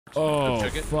Oh,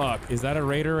 fuck. Is that a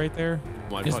raider right there?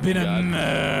 It's been a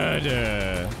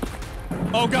murder.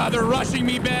 Oh, God, they're rushing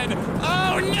me, Ben.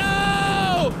 Oh,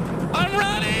 no! I'm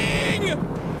running!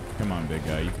 Come on, big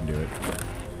guy. You can do it.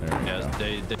 There we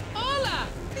go. Hola!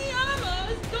 Mi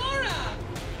amo is Dora!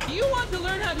 Do you want to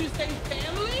learn how to say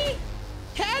family?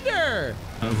 Heather!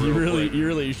 You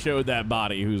really showed that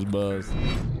body who's buzzed.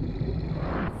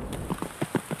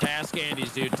 Task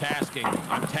Andes, dude. Tasking.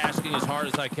 I'm tasking as hard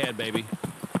as I can, baby.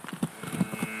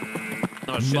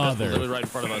 Oh, shit. That's literally right in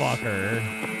front of us. Fucker.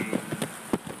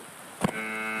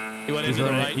 He went into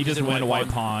the right. He just went a white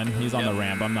pawn. He's on the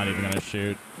ramp. I'm not even going to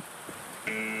shoot.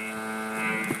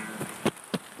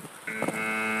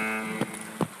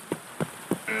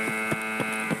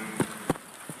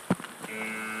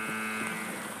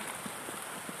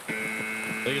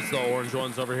 I think it's the orange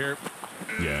ones over here.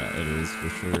 Yeah, it is for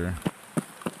sure.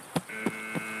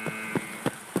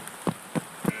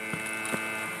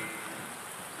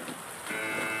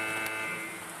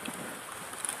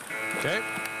 Okay.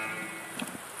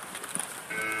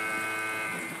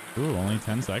 Ooh, only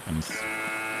 10 seconds.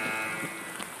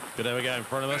 Good to have a guy in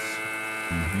front of us.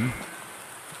 Mm-hmm.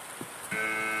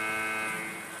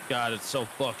 God, it's so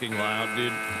fucking loud,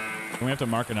 dude. Can we have to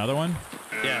mark another one?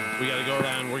 Yeah, we gotta go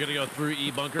around. We're gonna go through E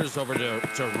bunkers over to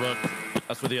Rook.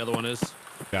 That's where the other one is.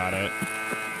 Got it.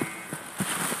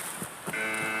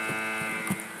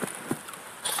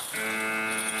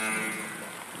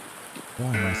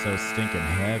 Why am I so stinking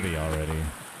heavy already?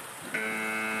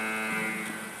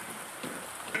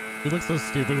 We look so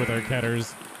stupid with our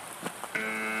ketters.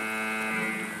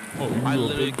 Oh, I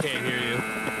literally can't hear you.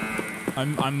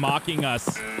 I'm mocking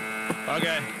us.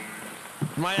 Okay.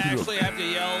 Might actually have to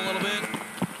yell a little bit.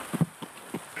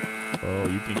 Oh,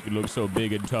 you think you look so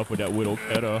big and tough with that Whittle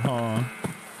Ketter, huh?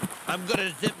 I'm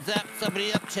gonna zip zap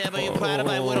somebody up, Tim. Are you proud of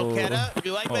my Whittle Ketter? Do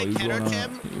you like my Ketter,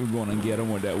 Tim? You're gonna get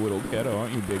him with that Whittle Ketter,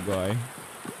 aren't you, big guy?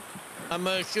 I'm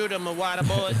gonna shoot him with water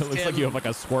bullets, It looks Tim. like you have like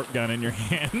a squirt gun in your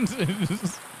hand.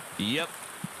 Yep.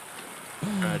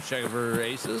 Check for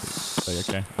aces.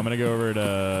 Okay, I'm gonna go over to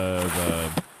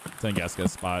the Tunguska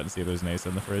spot and see if there's an ace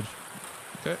in the fridge.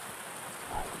 Okay.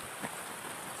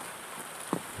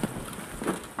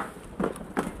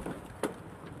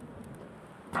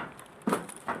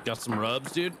 Got some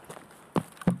rubs, dude.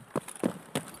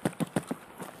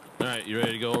 All right, you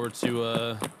ready to go over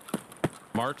to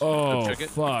Mark? Oh, check it?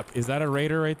 fuck. Is that a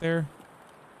raider right there?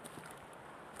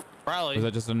 Probably. Or is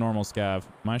that just a normal scav?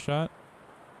 My shot?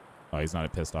 Oh, he's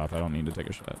not pissed off. I don't need to take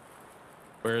a shot.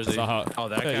 Where is he? Oh,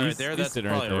 that guy right there? That's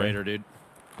probably a raider, dude.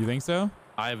 You think so?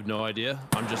 I have no idea.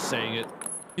 I'm just saying it.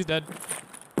 He's dead.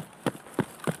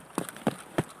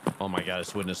 Oh my god, I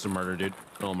just witnessed a murder, dude.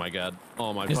 Oh my god.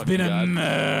 Oh my It's fucking been god. a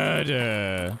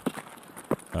murder.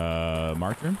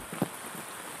 Marker?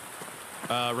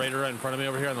 Raider right in front of me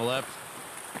over here on the left.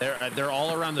 They're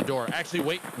all around the door.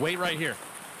 Actually, wait right here.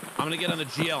 I'm gonna get on the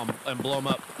GL and blow them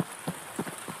up.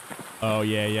 Oh,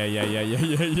 yeah.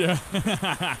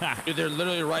 Dude, they're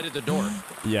literally right at the door.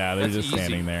 Yeah, they're That's just easy.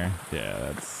 standing there.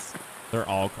 Yeah, they're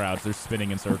all crouched. They're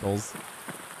spinning in circles.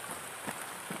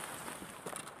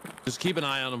 Just keep an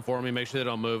eye on them for me. Make sure they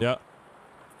don't move. Yep.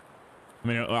 I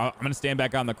mean, I'm gonna stand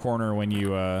back on the corner when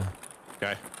you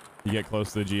Okay. you get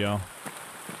close to the GL.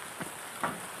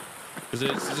 Because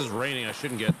it's just raining. I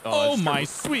shouldn't get. Oh my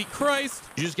sweet Christ!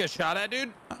 Did you just get shot at,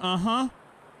 dude? Uh-huh.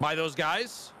 By those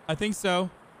guys? I think so.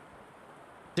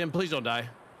 Tim, please don't die.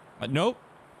 Nope.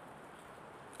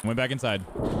 Went back inside.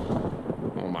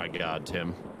 Oh my god,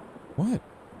 Tim. What?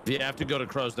 You have to go to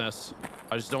Crow's Nest.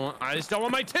 I just don't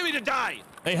want my Timmy to die.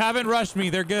 They haven't rushed me.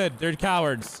 They're good. They're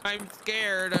cowards. I'm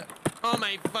scared. Oh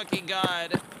my fucking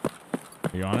god.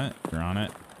 Are you on it? You're on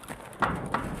it. All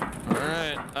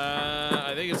right.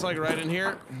 I think it's like right in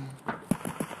here.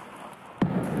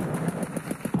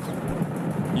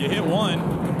 You hit one.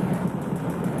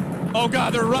 Oh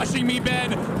god, they're rushing me,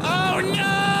 Ben. Oh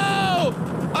no!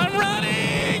 I'm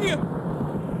running!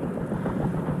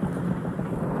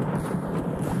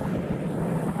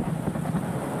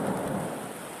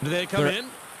 Do they come in?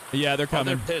 Yeah, they're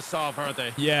coming. Oh, they're pissed off, aren't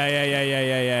they? Yeah.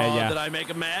 Did I make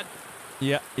them mad?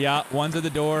 Yeah. One's at the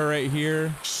door right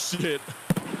here. Shit.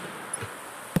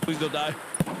 Please don't die.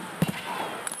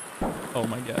 Oh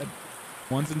my god.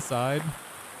 One's inside.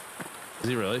 Is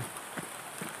he really?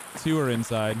 Two are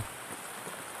inside.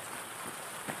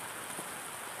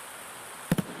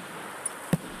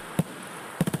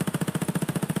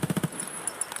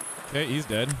 Okay, he's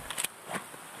dead.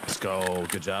 Let's go.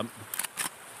 Good job.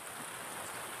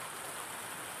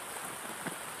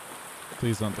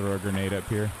 Please don't throw a grenade up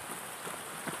here.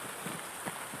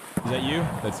 Is that you?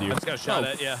 That's you. I just got shot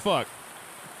at, yeah. Fuck.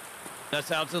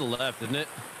 That's out to the left, isn't it?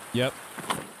 Yep.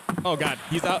 Oh God,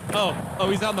 he's out. Oh,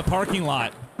 he's out in the parking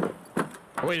lot.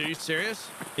 Wait, are you serious?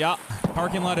 Yeah,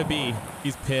 parking lot of B.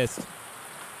 He's pissed.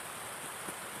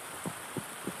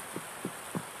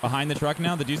 Behind the truck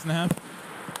now, the deuce and a half.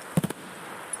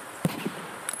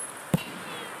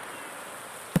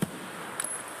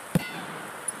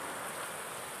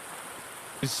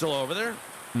 He's still over there?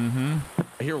 Mm-hmm.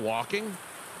 I hear walking.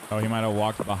 Oh, he might have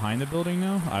walked behind the building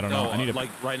now? I don't know. I need to... like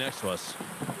right next to us.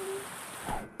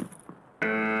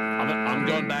 I'm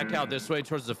going back out this way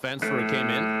towards the fence where he came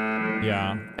in.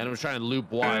 Yeah. And I'm trying to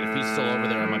loop wide. If he's still over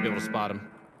there, I might be able to spot him.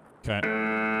 Okay.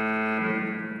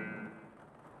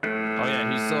 Oh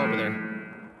yeah, he's still over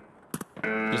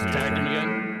there. Just tagged him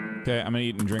again. Okay, I'm gonna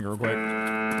eat and drink real quick.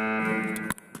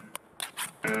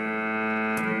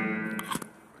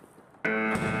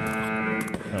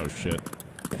 Oh shit.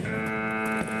 He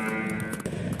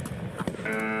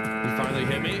finally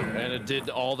hit me, and it did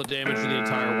all the damage to the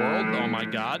entire world. Oh my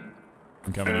god.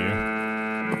 I'm coming to you.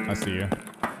 I see you.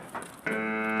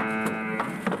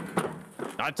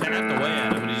 I tapped away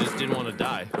at him, and he just didn't want to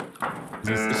die.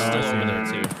 He's still over there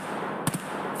too.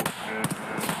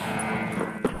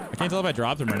 I can't tell if I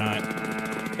dropped him or not.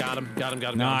 Got him.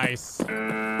 Nice. I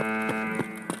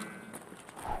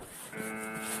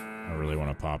really want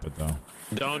to pop it though.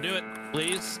 Don't do it,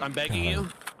 please. I'm begging you.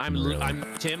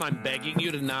 Tim. I'm begging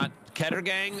you to not. Keter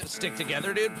gang, stick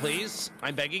together, dude. Please.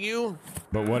 I'm begging you.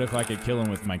 But what if I could kill him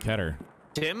with my Keter?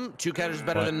 Tim, 2 Keters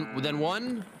better than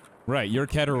 1. Right, your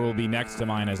Keter will be next to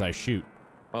mine as I shoot.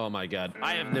 Oh my god.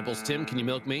 I have nipples, Tim. Can you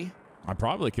milk me? I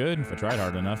probably could if I tried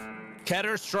hard enough.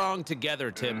 Keter strong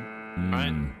together, Tim.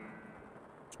 Right?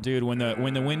 Dude, when the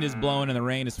wind is blowing and the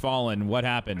rain is falling, what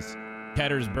happens?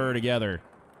 Keters burr together.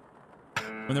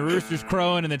 When the rooster's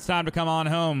crowing and it's time to come on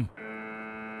home,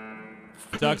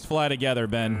 ducks fly together,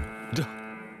 Ben.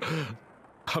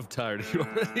 I'm tired of you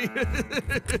already.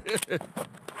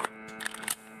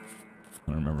 I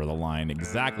don't remember the line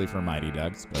exactly for Mighty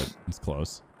Ducks, but it's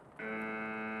close.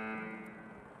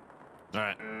 All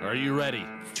right. Are you ready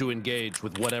to engage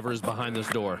with whatever is behind this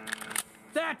door?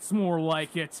 That's more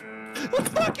like it. Let's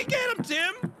fucking get him,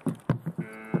 Tim!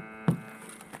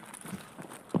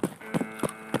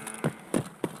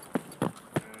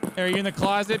 Are you in the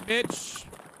closet, bitch?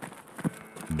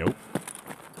 Nope.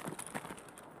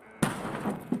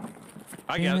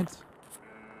 I got it.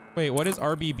 Wait, what is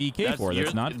RBBK for?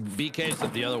 That's not... BK's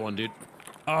the other one, dude.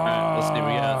 Oh. All right, let's see what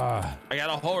we got. I got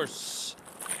a horse.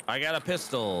 I got a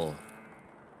pistol.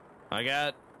 I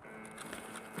got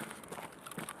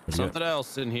something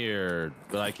else in here,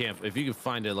 but I can't. If you can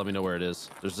find it, let me know where it is.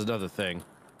 There's another thing.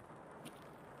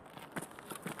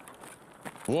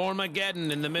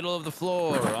 Warmageddon in the middle of the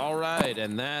floor. All right,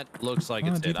 and that looks like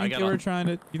it's it. Do you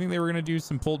think they were gonna do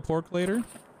some pulled pork later?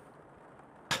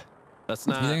 That's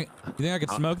not. You think I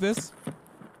could smoke this?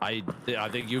 I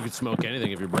think you could smoke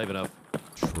anything if you're brave enough.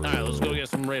 True. All right, let's go get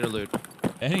some raider loot.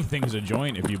 Anything's a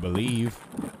joint if you believe.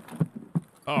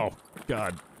 Oh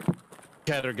God.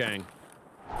 Keter gang.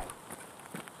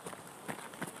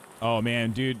 Oh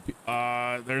man, dude.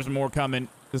 There's more coming.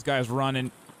 This guy's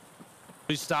running.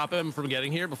 Please stop him from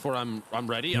getting here before I'm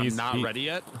ready. I'm not ready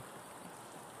yet.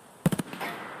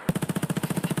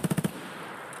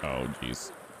 Oh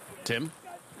jeez. Tim,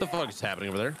 what the fuck is happening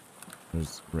over there?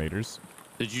 There's raiders.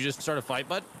 Did you just start a fight,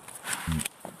 bud?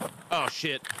 Oh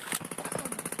shit.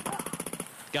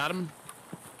 Got him.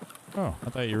 Oh, I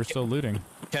thought you were still looting.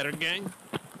 Keter gang.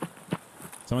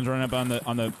 Someone's running up on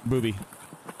the booby.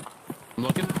 I'm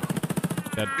looking.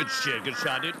 Dead. Good shit. Good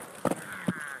shot, dude.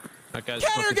 That guy's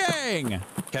Keter gang.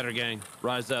 Keter gang.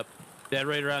 Rise up. Dead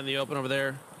raider out in the open over there.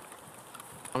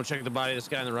 I'm gonna check the body of this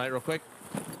guy on the right real quick.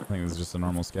 I think this is just a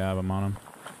normal scab. I'm on him.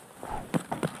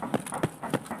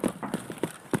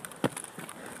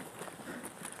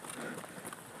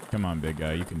 Come on, big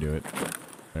guy. You can do it.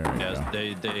 There we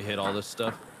go. They hit all this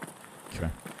stuff. Okay.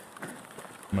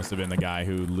 Must have been the guy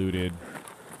who looted.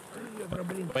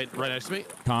 Wait, right next to me.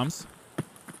 Comms.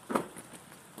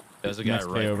 There's a guy next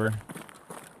right over.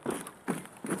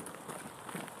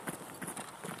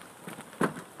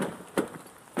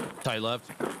 Tight left.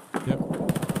 Yep.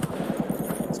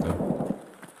 Let's go.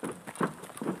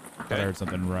 Okay. I heard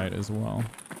something right as well.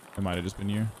 It might have just been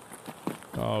you.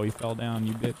 Oh, he fell down,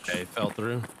 you bitch. Okay, fell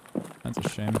through. That's a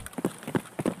shame.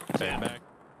 Stand back.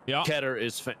 Yeah.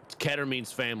 Keter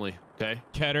means family. Okay.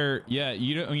 Keter, yeah.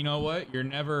 You know what? You're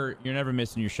never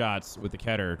missing your shots with the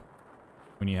Keter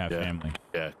when you have family.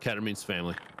 Yeah. Keter means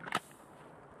family.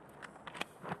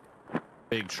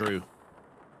 Big true.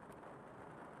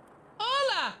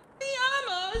 Hola, te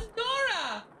amo,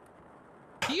 Dora.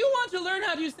 Do you want to learn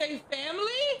how to say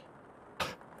family?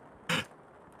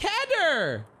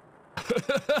 Header!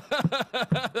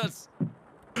 That's...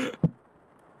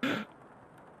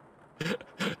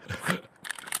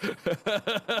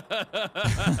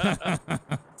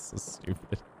 So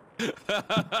stupid.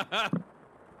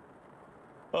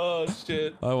 Oh,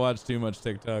 shit. I watch too much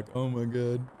TikTok. Oh my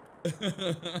god.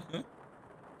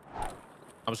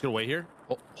 I'm just gonna wait here.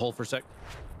 Hold for a sec.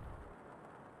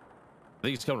 I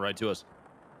think he's coming right to us.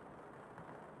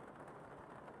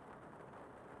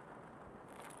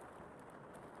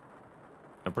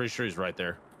 I'm pretty sure he's right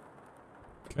there.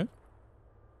 Okay.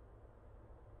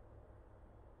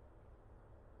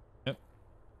 Yep.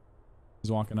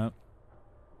 He's walking up.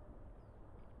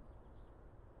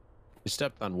 He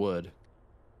stepped on wood.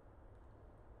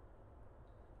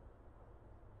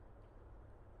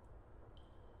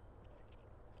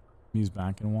 He's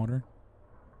back in water.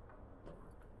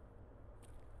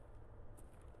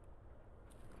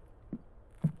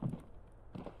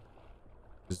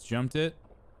 Just jumped it.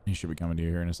 He should be coming to you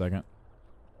here in a second.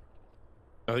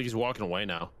 I think he's walking away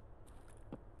now.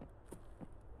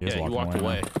 He is Yeah, he walked now.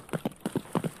 away.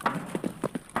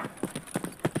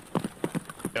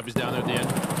 Yep, he's down there at the end.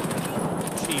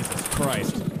 Jesus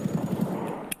Christ.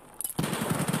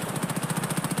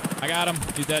 I got him.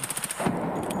 He's dead.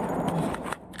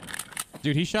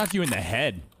 Dude, he shot you in the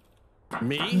head.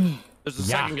 Me? There's a Yeah.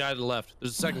 second guy to the left.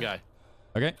 There's a second guy.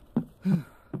 Okay.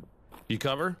 You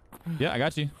cover? Yeah, I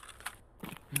got you.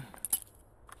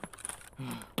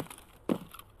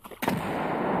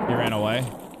 He ran away.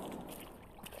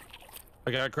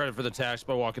 I got credit for the tax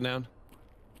by walking down.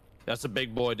 That's a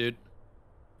big boy, dude.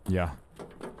 Yeah.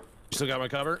 You still got my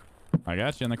cover? I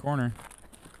got you in the corner.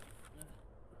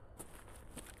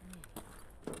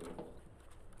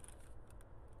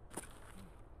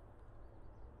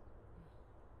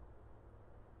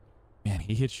 Man,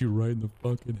 he hits you right in the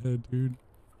fucking head, dude.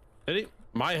 Did he?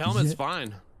 My helmet's Yeah.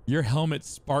 fine. Your helmet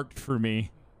sparked for me.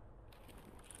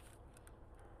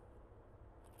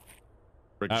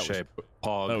 Ricochet.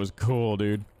 Pog. That was cool,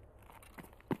 dude.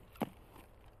 All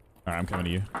right, I'm coming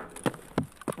to you.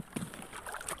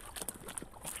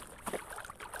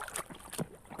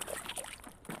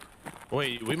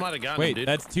 Wait, we might have gotten him, Wait, dude.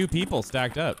 that's two people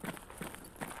stacked up.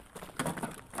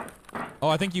 Oh,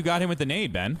 I think you got him with the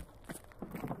nade, Ben.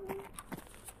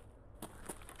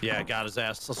 Yeah, got his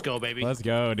ass. Let's go, baby. Let's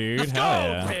go, dude. Let's Hell go,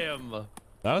 yeah. Tim.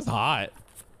 That was hot.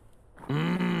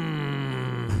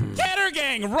 Tanner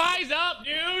gang, rise up,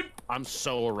 dude. I'm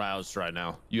so aroused right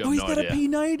now. You have Oh, he's no got idea. a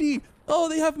P90. Oh,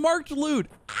 they have marked loot.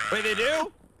 Wait, they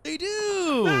do? They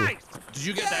do. Nice. Did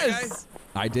you get that guy?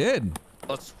 I did.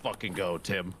 Let's fucking go,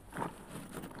 Tim.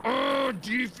 Oh,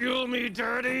 defuel me,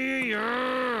 daddy.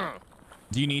 Yeah.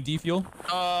 Do you need defuel?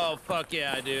 Oh, fuck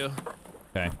yeah, I do.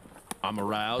 Okay. I'm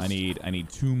aroused. I need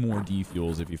 2 more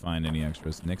defuels if you find any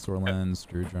extras. Nixor lens,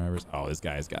 screwdrivers. Oh, this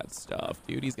guy's got stuff,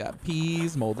 dude. He's got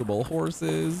peas, multiple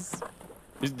horses.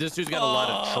 This dude's got a lot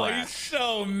of trash. He's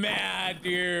so mad,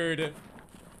 dude.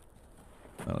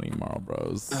 I don't need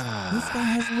Marlboros. This guy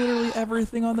has literally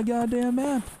everything on the goddamn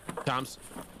map. Tom's.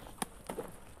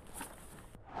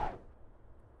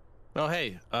 Oh,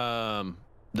 hey.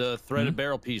 The threaded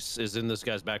barrel piece is in this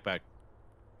guy's backpack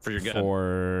for your gun.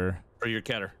 For your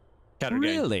Ketter. Ketter gang.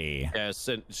 really? Yeah, it's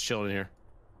chilling in here.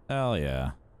 Hell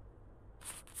yeah.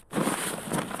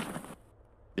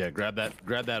 Yeah, grab that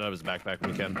out of his backpack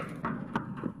when you can.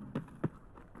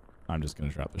 I'm just gonna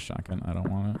drop the shotgun. I don't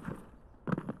want it.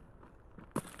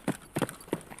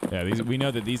 Yeah, we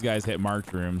know that these guys hit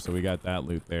marked rooms, so we got that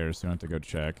loot there, so we don't have to go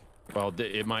check. Well,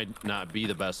 it might not be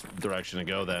the best direction to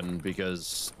go then,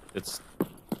 because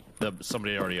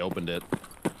somebody already opened it.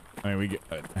 I mean,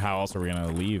 how else are we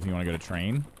gonna leave? You want to go to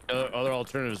train? Other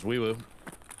alternatives, wee woo.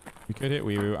 We could hit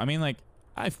wee woo. I mean, like,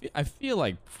 I feel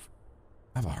like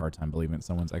I have a hard time believing that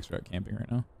someone's extra out camping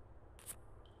right now.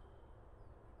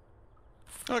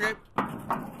 Okay.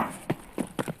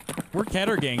 We're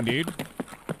Ketter gang, dude.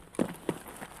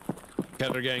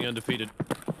 Ketter gang undefeated.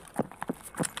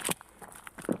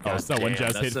 Oh, God someone damn,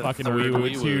 just that's hit the fucking third wee woo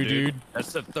wee-woo, too, dude.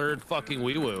 That's the third fucking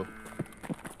wee woo.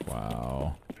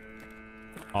 Wow.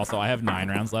 Also, I have 9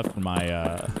 rounds left in my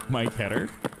my Ketter.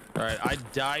 All right, I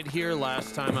died here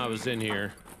last time I was in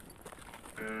here.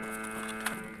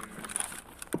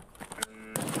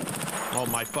 Oh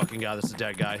my fucking god, this is a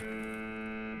dead guy.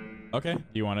 Okay. Do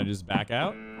you want to just back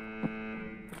out?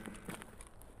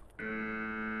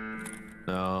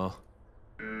 No.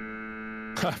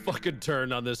 I fucking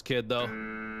turned on this kid though.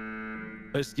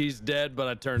 He's dead, but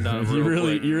I turned on him You real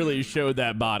quick. really showed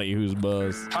that body who's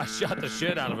buzz. I shot the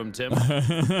shit out of him, Tim.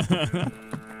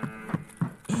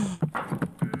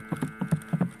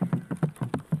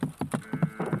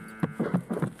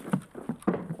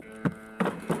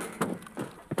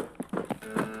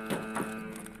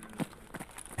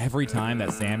 Every time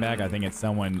that sandbag, I think it's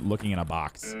someone looking in a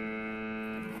box.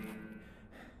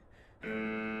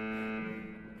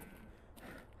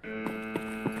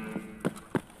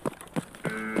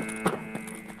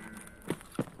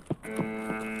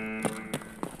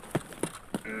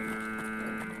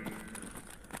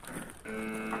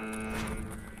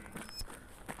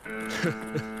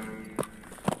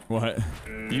 What?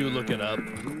 You look it up.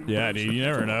 Yeah, dude, you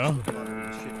never know.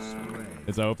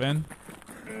 It's open.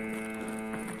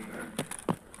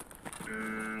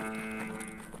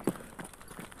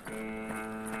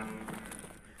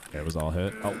 It was all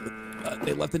hit. Oh,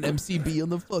 they left an MCB on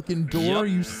the fucking door. Yep. Are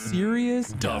you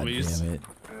serious? Dummies. God damn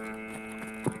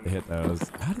it. They hit those.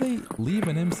 How do they leave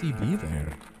an MCB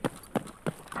there?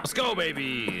 Let's go,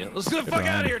 baby. Let's get the fuck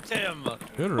out of here, Tim.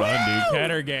 Good run, dude.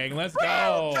 Ketter gang, let's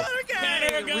go.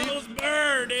 Ketter goes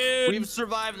Bird, dude. We've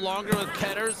survived longer with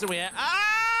Ketters than we have.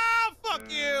 Ah, fuck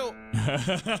you.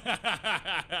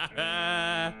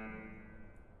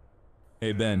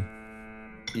 Hey, Ben.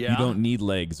 Yeah. You don't need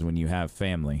legs when you have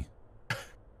family.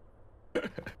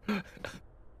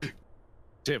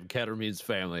 Tim, Ketter means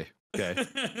family. Okay.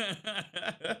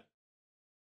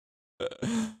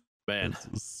 Man. That's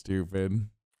so stupid.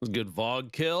 Good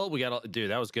Vog kill. We got,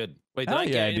 dude, that was good. Wait, did Hell I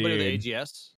get yeah, anybody dude. with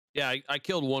AGS? Yeah, I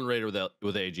killed one raider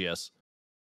with AGS.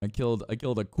 I killed a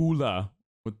Kula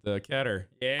with the Ketter.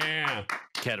 Yeah.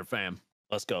 Ketter fam.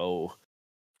 Let's go.